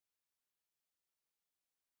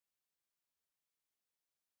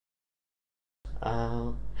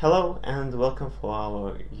Hello and welcome for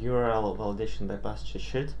our URL validation bypass cheat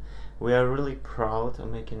sheet. We are really proud of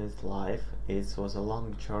making it live. It was a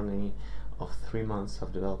long journey of 3 months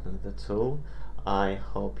of developing the tool. I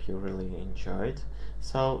hope you really enjoyed.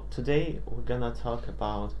 So today we're gonna talk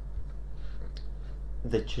about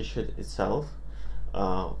the cheat sheet itself,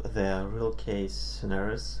 the real case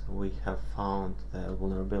scenarios. We have found the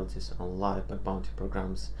vulnerabilities on live bug bounty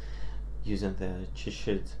programs using the cheat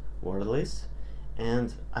sheet word list.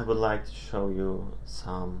 And I would like to show you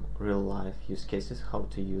some real-life use cases, how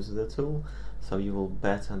to use the tool, so you will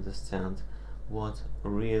better understand what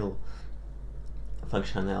real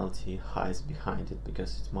functionality hides behind it,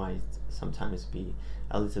 because it might sometimes be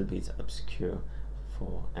a little bit obscure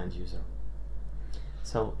for end user.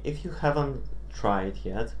 So if you haven't tried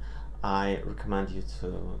yet, I recommend you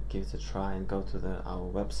to give it a try and go to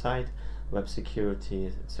our website, Web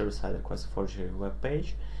Security Server-Side Request Forgery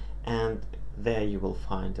webpage, and there you will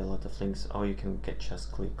find a lot of links, or you can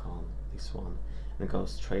just click on this one and go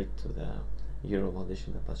straight to the URL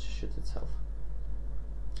validation bypass cheat sheet itself.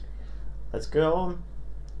 Let's go on.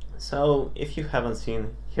 So if you haven't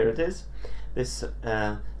seen, here it is. This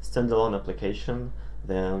standalone application,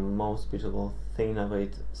 the most beautiful thing of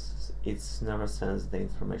it, it's never sends the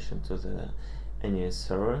information to the any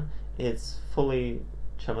server. It's fully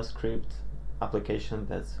JavaScript application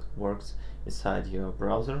that works inside your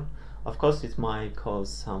browser. Of course, it might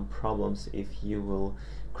cause some problems if you will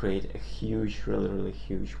create a huge, really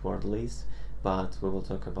huge word list, but we will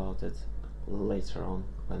talk about it later on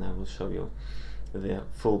when I will show you the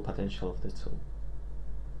full potential of the tool.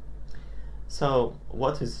 So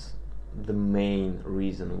what is the main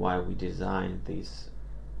reason why we designed this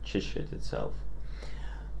cheat sheet itself?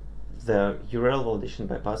 The URL validation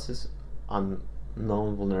bypasses on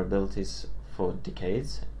known vulnerabilities for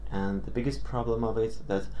decades, and the biggest problem of it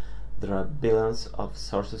that there are billions of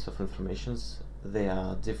sources of information. There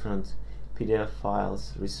are different PDF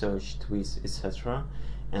files, research, tweets, etc.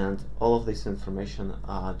 And all of this information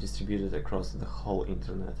are distributed across the whole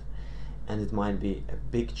internet. And it might be a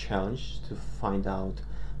big challenge to find out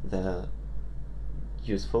the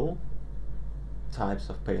useful types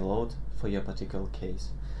of payload for your particular case.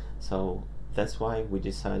 So that's why we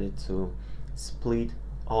decided to split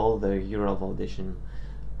all the URL validation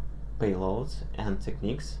payloads and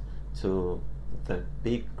techniques to the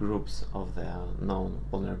big groups of the known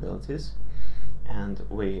vulnerabilities, and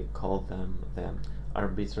we call them the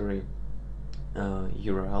arbitrary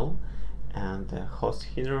URL and the host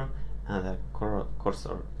header and the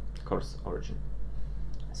course origin.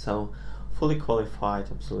 So fully qualified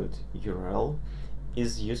absolute URL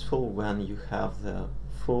is useful when you have the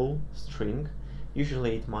full string.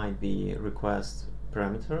 Usually it might be request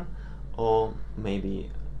parameter, or maybe,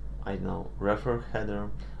 I don't know, refer header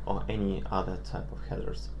or any other type of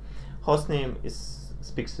headers. Hostname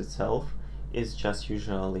speaks itself, is just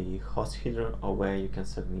usually host header or where you can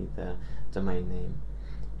submit the domain name.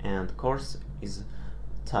 And course is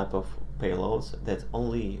type of payloads that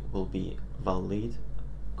only will be valid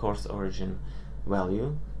course origin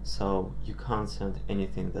value, so you can't send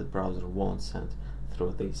anything that browser won't send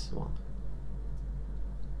through this one.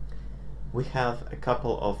 We have a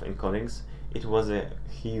couple of encodings. It was a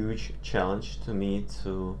huge challenge to me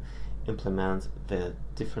to implement the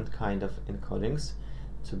different kind of encodings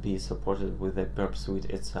to be supported with the Burp Suite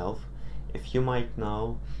itself. If you might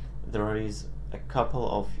know, there is a couple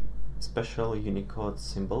of special Unicode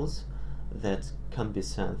symbols that can be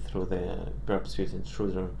sent through the Burp Suite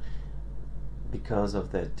intruder because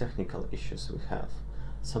of the technical issues we have.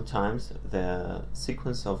 Sometimes the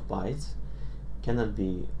sequence of bytes cannot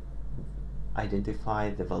be identify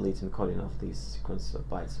the valid encoding of this sequence of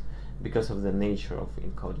bytes because of the nature of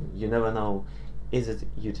encoding. You never know, is it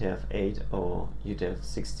UTF-8 or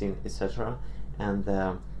UTF-16, etc., and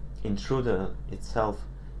the intruder itself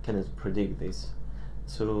cannot predict this.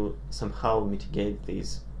 To somehow mitigate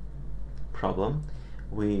this problem,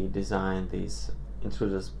 we designed this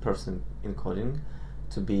intruder's person encoding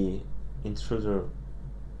to be intruder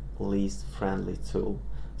least friendly tool,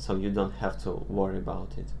 so you don't have to worry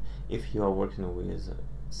about it if you are working with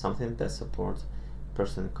something that supports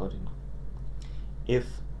person encoding. If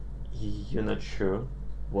you're not sure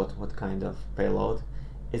what kind of payload,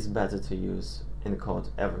 it's better to use encode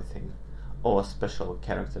everything or special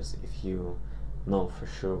characters if you know for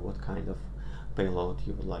sure what kind of payload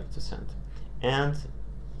you would like to send. And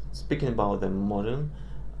speaking about the modern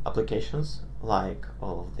applications like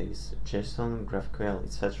all of these JSON, GraphQL,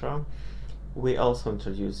 etc., we also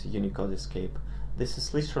introduce Unicode escape. This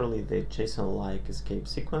is literally the JSON-like escape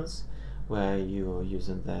sequence where you are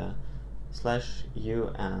using the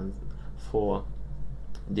 /u and for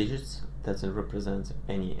digits doesn't represent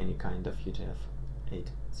any kind of UTF-8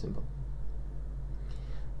 symbol.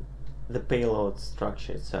 The payload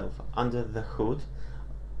structure itself. Under the hood,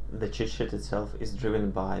 the cheat sheet itself is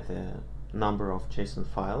driven by the number of JSON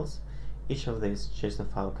files. Each of these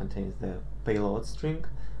JSON files contains the payload string,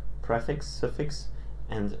 prefix, suffix,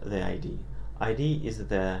 and the ID. ID is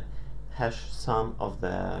the hash sum of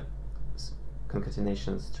the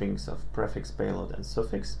concatenation strings of prefix, payload, and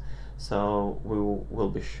suffix, so we will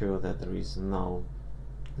be sure that there is no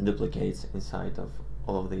duplicates inside of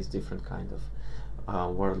all of these different kind of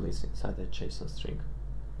word lists inside the JSON string.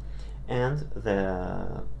 And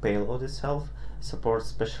the payload itself supports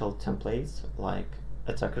special templates like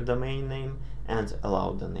attacker domain name and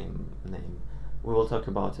allowed domain name. We will talk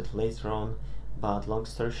about it later on, but long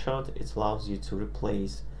story short, it allows you to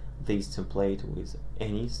replace this template with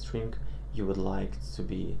any string you would like to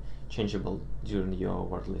be changeable during your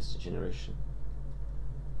word list generation.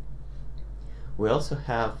 We also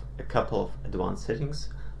have a couple of advanced settings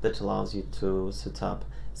that allows you to set up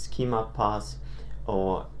schema paths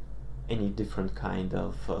or any different kind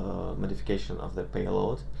of modification of the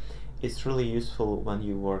payload. It's really useful when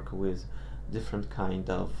you work with different kind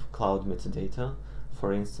of cloud metadata.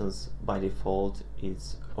 For instance, by default,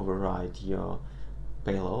 it's override your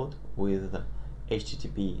payload with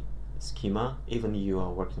HTTP schema, even you are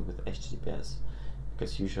working with HTTPS,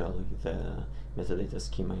 because usually the metadata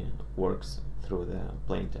schema works through the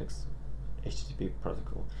plain text HTTP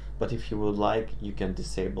protocol. But if you would like, you can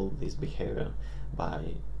disable this behavior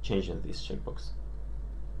by changing this checkbox.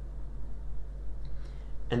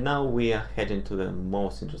 And now we are heading to the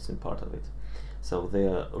most interesting part of it. So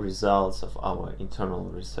the results of our internal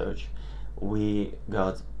research. We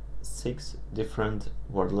got 6 different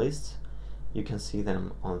word lists. You can see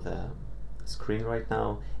them on the screen right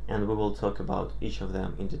now, and we will talk about each of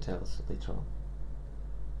them in details later on.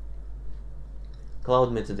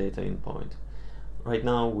 Cloud metadata endpoint. Right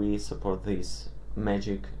now we support this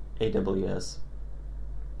magic AWS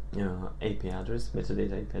AP address,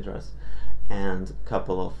 metadata IP address, and a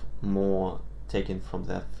couple of more taken from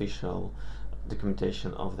the official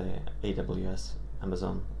documentation of the AWS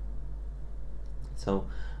Amazon. So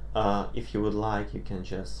if you would like, you can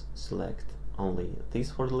just select only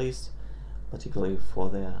this word list, particularly for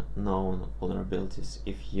the known vulnerabilities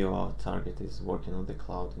if your target is working on the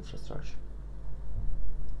cloud infrastructure.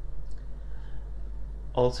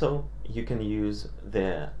 Also, you can use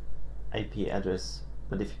the IP address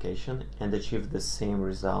modification and achieve the same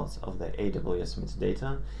results of the AWS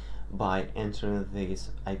metadata by entering this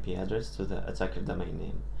IP address to the attacker domain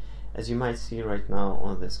name. As you might see right now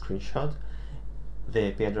on the screenshot, the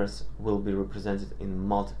IP address will be represented in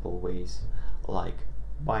multiple ways, like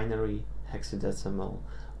binary, hexadecimal,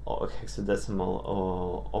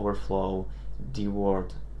 or overflow,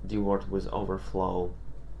 dword with overflow,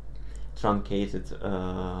 truncated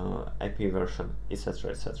IP version,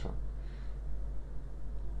 etc., etc.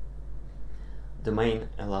 Domain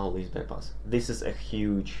allow list bypass. This is a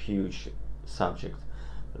huge subject.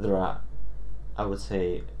 There are, I would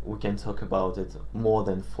say, we can talk about it more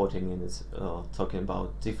than 40 minutes talking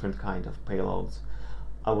about different kind of payloads.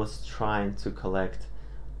 I was trying to collect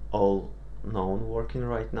all known working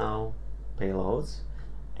right now payloads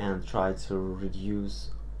and try to reduce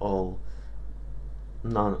all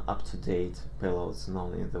non-up-to-date payloads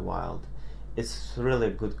known in the wild. It's really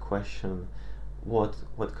a good question what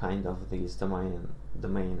kind of these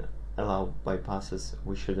domain allow bypasses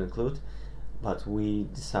we should include, but we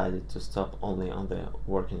decided to stop only on the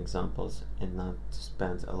working examples and not to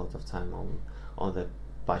spend a lot of time on the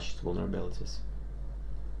patched vulnerabilities.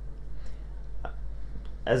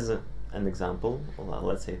 As an example,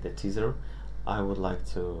 let's say the teaser, I would like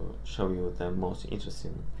to show you the most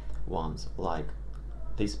interesting ones, like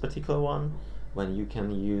this particular one, when you can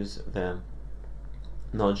use the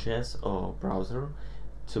Node.js or browser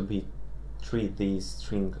to treat these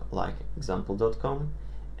string like example.com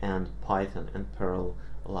and Python and Perl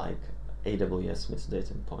like AWS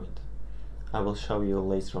metadata endpoint. I will show you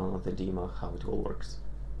later on the demo how it all works.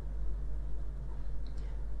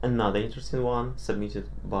 Another interesting one submitted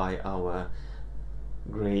by our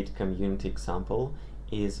great community example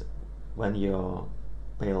is when your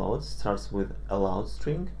payload starts with allowed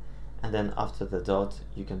string and then after the dot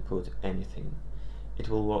you can put anything. It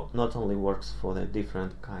will not only works for the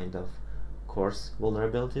different kind of CORS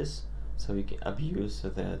vulnerabilities, so you can abuse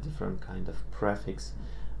the different kind of prefix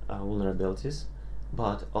vulnerabilities,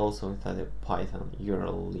 but also inside the Python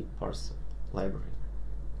URL lib parse library.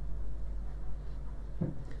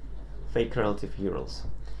 Fake relative URLs.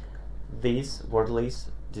 These word lists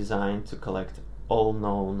designed to collect all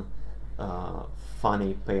known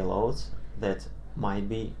funny payloads that might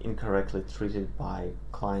be incorrectly treated by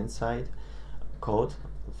client-side code,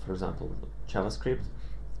 for example JavaScript,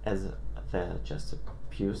 as just a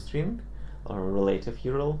pure string or a relative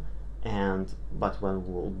URL, but when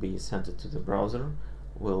we'll be sent it to the browser,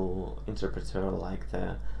 we'll interpret it like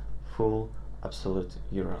the full absolute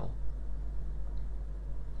URL.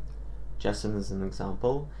 Just as an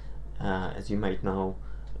example, as you might know,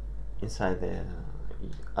 inside the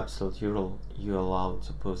absolute URL you're allowed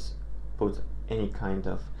to put any kind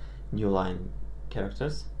of new line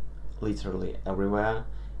characters, literally everywhere.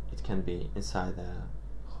 It can be inside the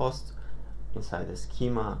host, inside the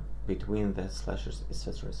schema, between the slashes,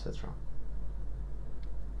 etc., etc.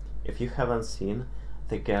 If you haven't seen,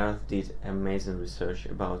 the Gareth did amazing research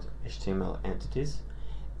about HTML entities,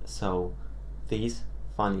 so these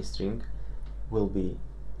funny string will be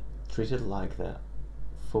treated like the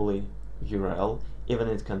fully URL, even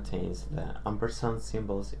it contains the ampersand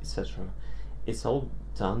symbols, etc. It's all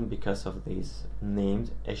done because of these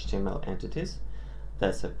named HTML entities.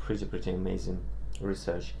 That's a pretty amazing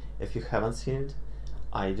research. If you haven't seen it,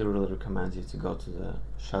 I do really recommend you to go to the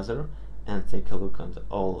Shazzer and take a look at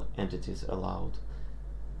all entities allowed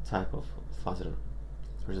type of fuzzer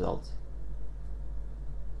results.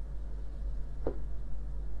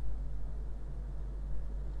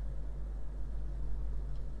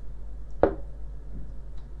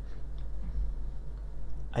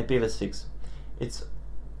 IPv6. It's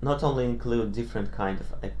not only include different kind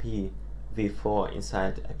of IPv4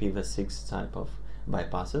 inside IPv6 type of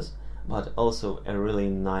bypasses, but also a really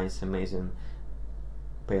nice, amazing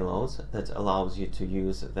payloads that allows you to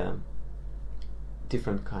use the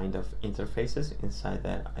different kind of interfaces inside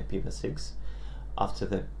the IPv6 after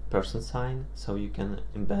the person sign, so you can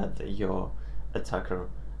embed your attacker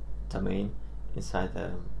domain inside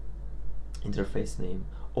the interface name,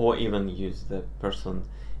 or even use the person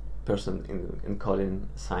encoding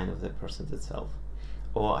sign of the person itself,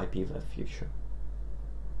 or IPv future.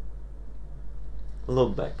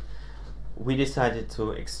 Look back. We decided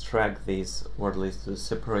to extract these word lists to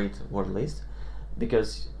separate word list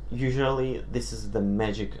because usually this is the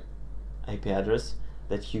magic IP address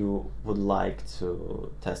that you would like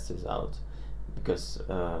to test this out, because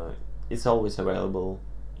it's always available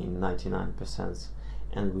in 99%,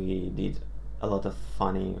 and we did a lot of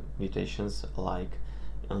funny mutations like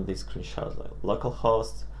on this screenshot, like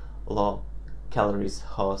localhost, calories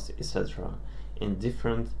host, etc. In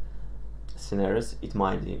different scenarios it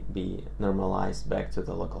might be normalized back to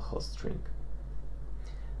the localhost string.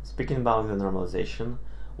 Speaking about the normalization,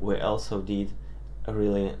 we also did a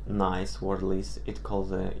really nice word list. It called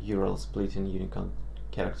the URL split in Unicode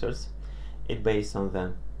characters. It based on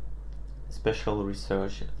the special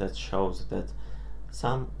research that shows that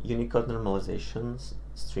some Unicode normalizations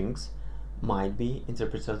strings might be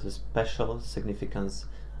interpreted as special significance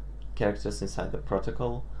characters inside the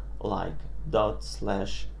protocol, like dot,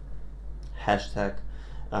 slash, hashtag,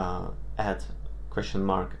 @ question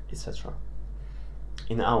mark, etc.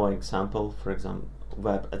 In our example, for example,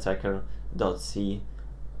 web attacker.c,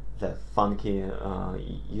 the funky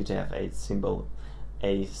UTF-8 symbol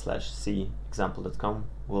a/c example.com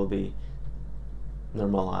will be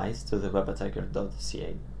normalized to the web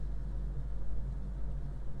attacker.ca.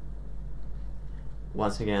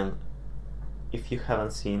 Once again, if you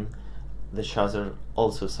haven't seen, the Shazzer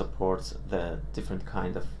also supports the different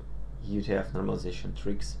kind of UTF normalization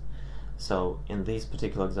tricks. So in this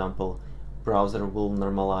particular example, browser will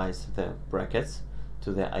normalize the brackets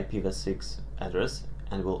to the IPv6 address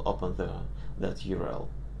and will open that URL.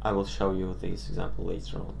 I will show you this example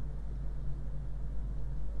later on.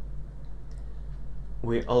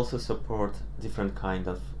 We also support different kind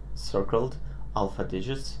of circled alpha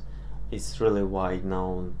digits. It's really wide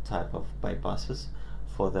known type of bypasses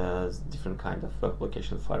for the different kind of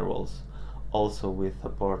application firewalls. Also we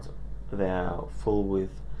support the full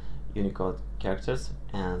width Unicode characters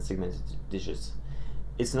and segmented digits.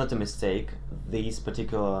 It's not a mistake, this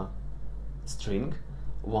particular string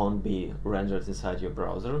won't be rendered inside your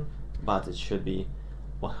browser, but it should be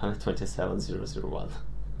 127.0.0.1,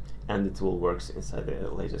 and it will work inside the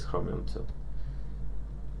latest Chromium too.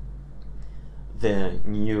 The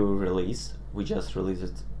new release, we just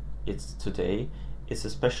released it today, is a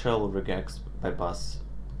special regex bypass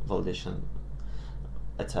validation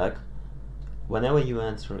attack. Whenever you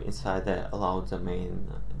enter inside the allowed domain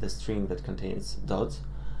the string that contains dots,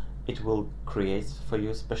 it will create for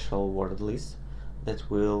you a special word list that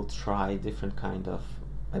will try different kind of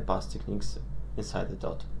bypass techniques inside the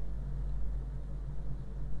dot.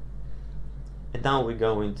 And now we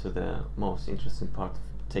go into the most interesting part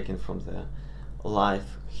taken from the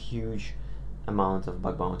live huge amount of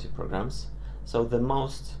bug bounty programs. So the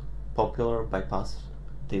most popular bypass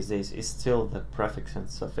these days is still the prefix and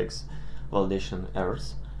suffix validation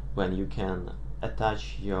errors, when you can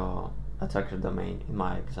attach your attacker domain, in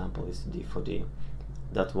my example is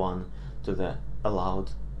d4d.1, to the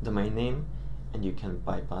allowed domain name, and you can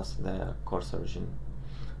bypass the CORS origin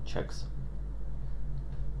checks.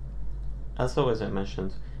 Also, as I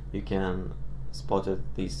mentioned, you can spot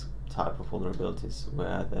these type of vulnerabilities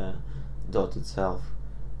where the dot itself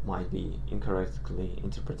might be incorrectly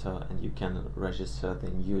interpreted, and you can register the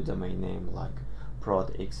new domain name like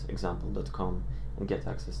prodxexample.com and get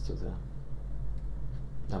access to the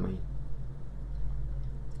domain.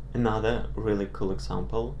 Another really cool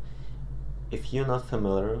example, if you're not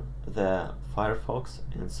familiar, the Firefox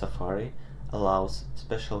and Safari allows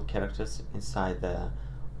special characters inside the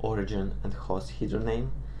origin and host header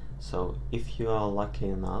name. So if you are lucky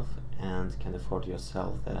enough and can afford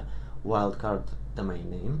yourself the wildcard domain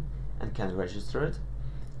name and can register it,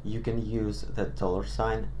 you can use the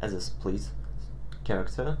 $sign as a split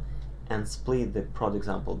character and split the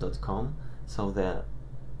prodexample.com, so the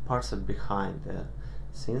parser behind the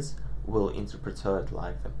scenes will interpret it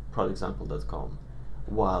like the prodexample.com,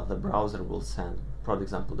 while the browser will send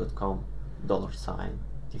prodexample.com $sign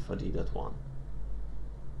d4d.1.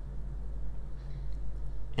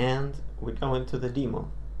 And we go into the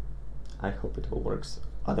demo. I hope it all works.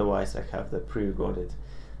 Otherwise, I have the pre-recorded,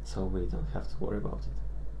 so we don't have to worry about it.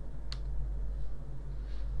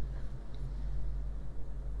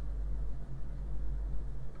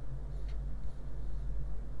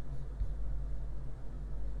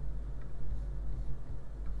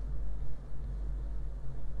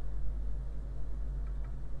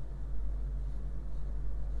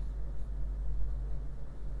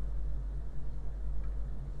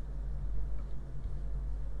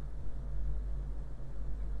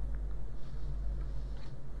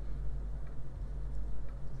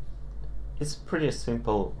 It's pretty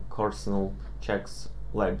simple CORS null checks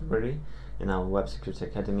library in our Web Security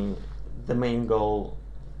Academy. The main goal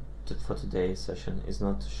for today's session is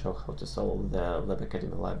not to show how to solve the Web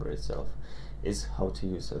Academy library itself, is how to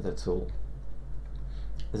use the tool.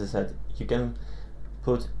 As I said, you can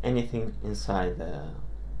put anything inside the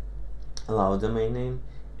allow domain name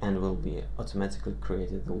and will be automatically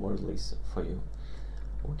created the word list for you.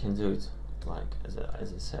 We can do it like as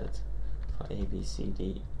I said for A, B, C,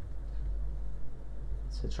 D,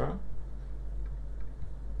 etc.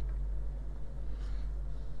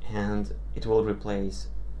 And it will replace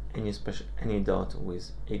any dot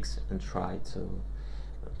with X and try to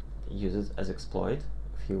use it as exploit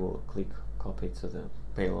if you will click copy to the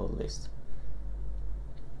payload list.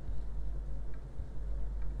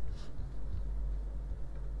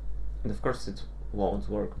 And of course it won't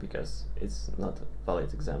work because it's not a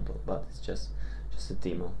valid example, but it's just a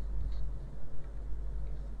demo.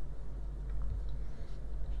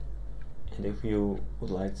 And if you would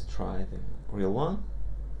like to try the real one,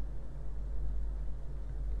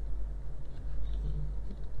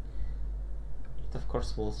 it of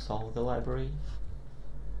course will solve the library.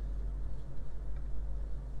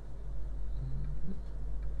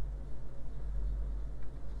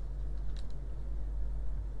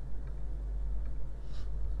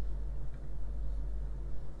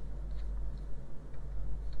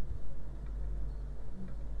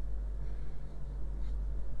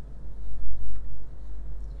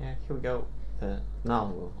 Yeah, here we go. The null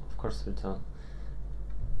will of course return.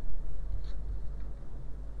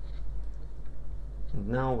 And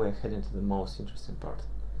now we're heading to the most interesting part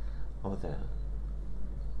of the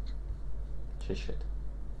cheat sheet.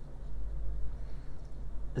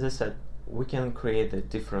 As I said, we can create the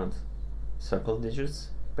different circle digits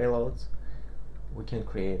payloads, we can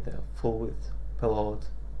create the full width payload,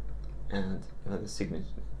 and even the signature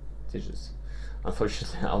digits.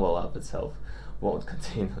 Unfortunately, our app itself won't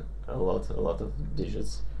contain a lot of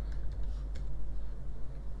digits.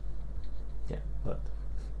 Yeah, but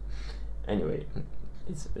anyway,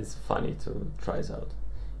 it's funny to try this out.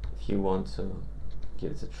 If you want to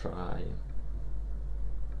give it a try.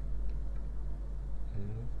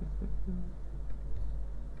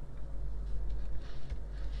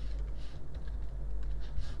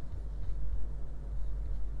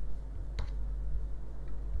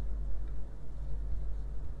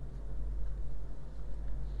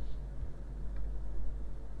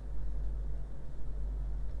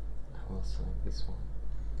 I will select this one.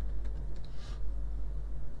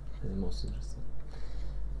 It's the most interesting.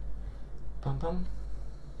 Pum pum.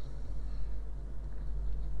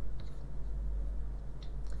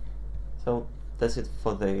 So that's it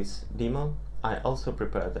for this demo. I also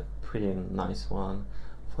prepared a pretty nice one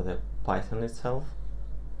for the Python itself.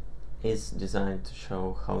 It's designed to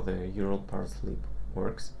show how the URL parse loop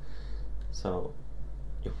works. So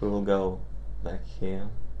if we will go back here,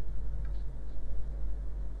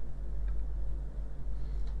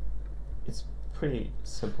 it's pretty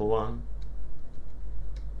simple one.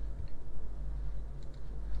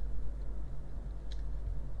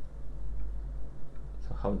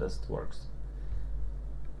 So how does it work?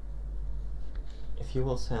 If you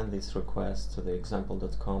will send this request to the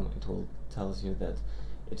example.com, it will tells you that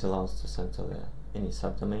it allows to send to any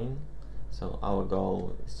subdomain. So our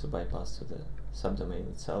goal is to bypass to the subdomain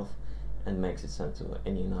itself and makes it send to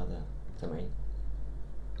any other domain.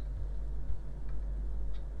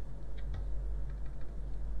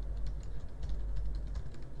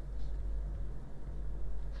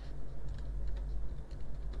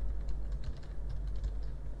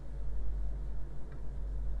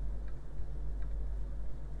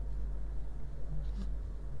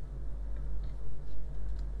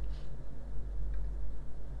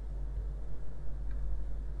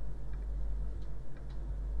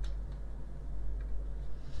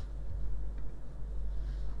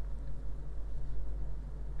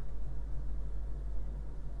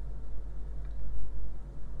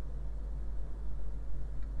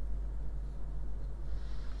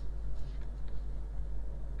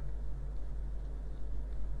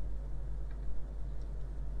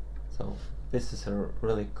 So this is a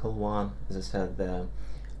really cool one. As I said, the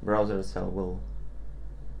browser itself will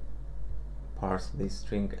parse this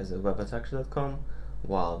string as a webattack.com,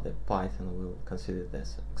 while the Python will consider it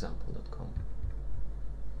as example.com.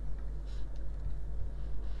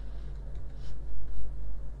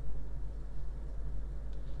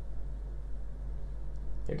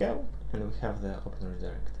 Here we go, and we have the open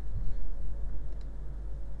redirect.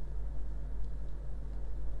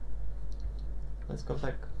 Let's go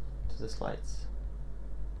back to the slides.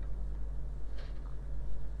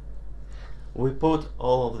 We put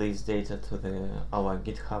all of these data to our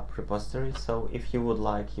GitHub repository, so if you would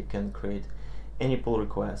like, you can create any pull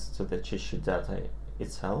request to the cheat sheet data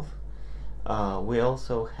itself. We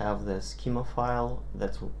also have the schema file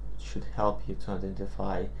that should help you to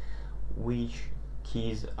identify which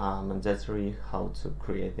keys are mandatory, how to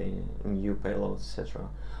create a new payload, etc.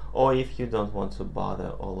 Or if you don't want to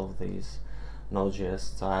bother all of these Node.js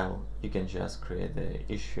style, you can just create the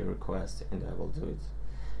issue request and I will do it.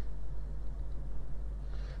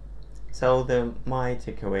 So my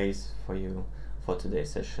takeaways for you for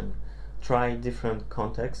today's session: try different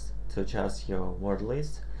contexts to adjust your word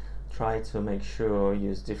list. Try to make sure you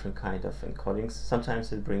use different kind of encodings.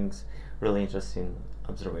 Sometimes it brings really interesting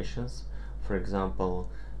observations. For example,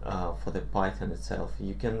 for the Python itself,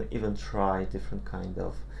 you can even try different kind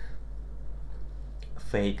of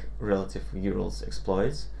fake relative URLs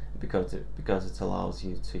exploits because it allows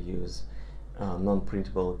you to use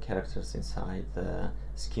non-printable characters inside the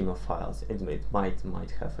schema files. It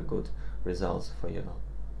might have a good results for your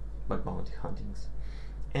bug bounty huntings.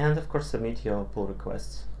 And of course, submit your pull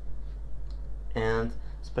requests. And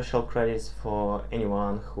special credits for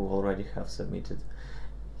anyone who already have submitted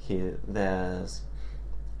there's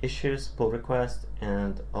issues, pull requests,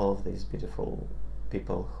 and all of these beautiful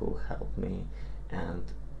people who helped me and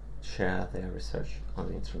share their research on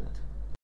the internet.